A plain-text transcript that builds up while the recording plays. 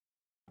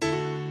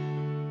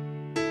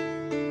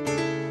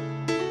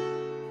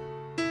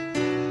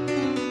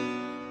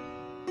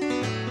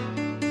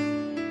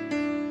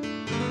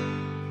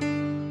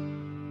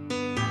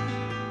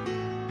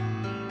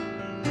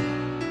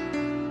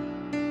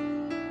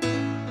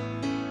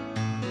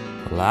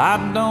Well,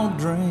 I don't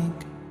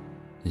drink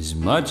as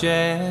much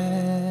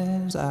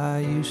as I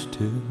used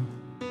to.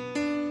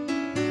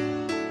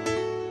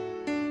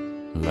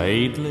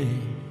 Lately,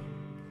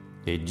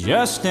 it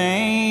just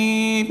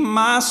ain't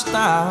my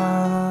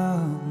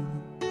style,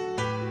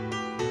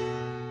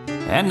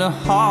 and the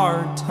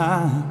hard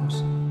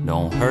times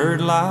don't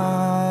hurt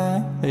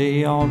like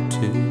they ought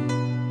to.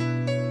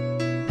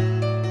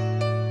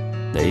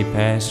 They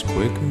pass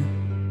quicker,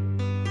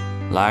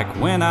 like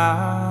when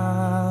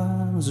I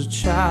was a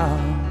child.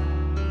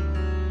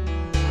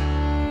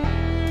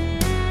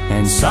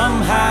 And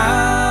somehow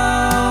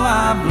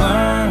I've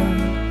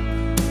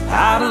learned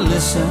how to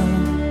listen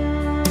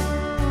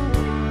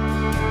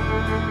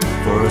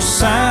for a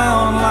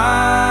sound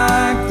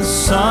like the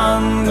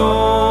sun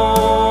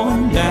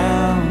going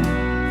down,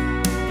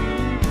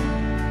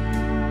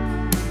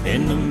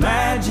 in the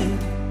magic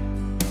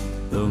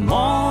the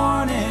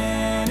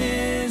morning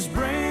is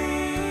bringing.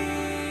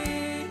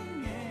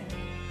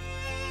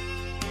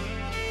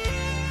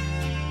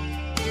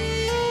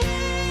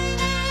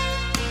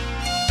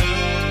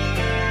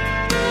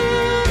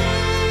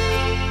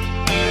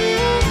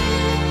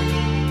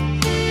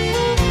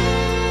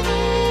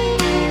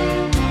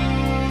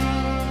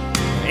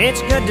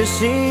 It's good to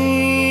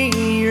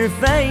see your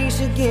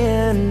face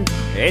again.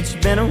 It's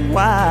been a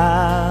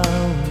while.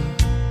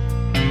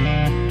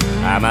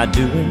 How am I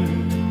doing?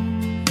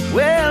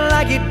 Well,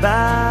 I get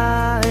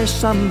by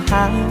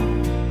somehow.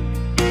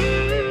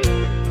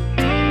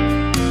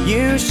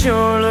 You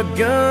sure look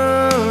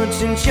good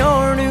since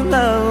your new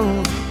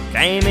love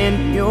came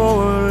in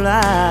your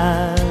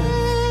life.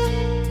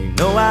 You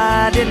know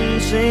I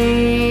didn't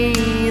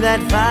see that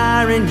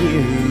fire in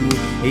you.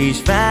 He's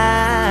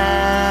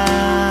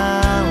found.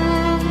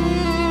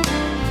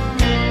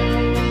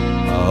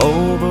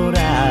 Oh, but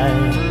I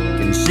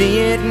can see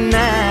it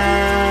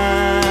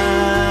now.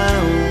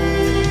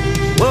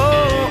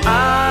 Oh,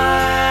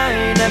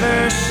 I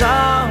never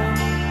saw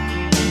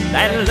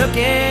that look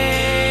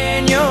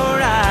in your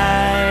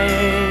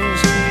eyes,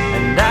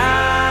 and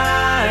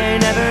I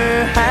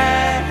never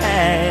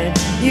had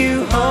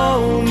you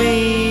hold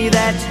me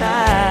that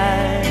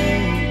tight,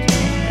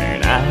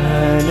 and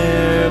I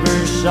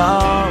never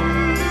saw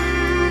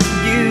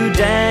you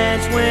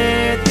dance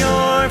with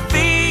your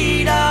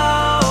feet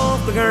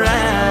off the ground.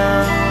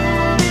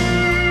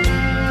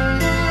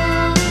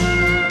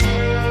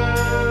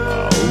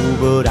 Oh,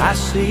 but I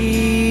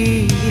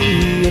see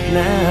it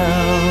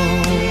now.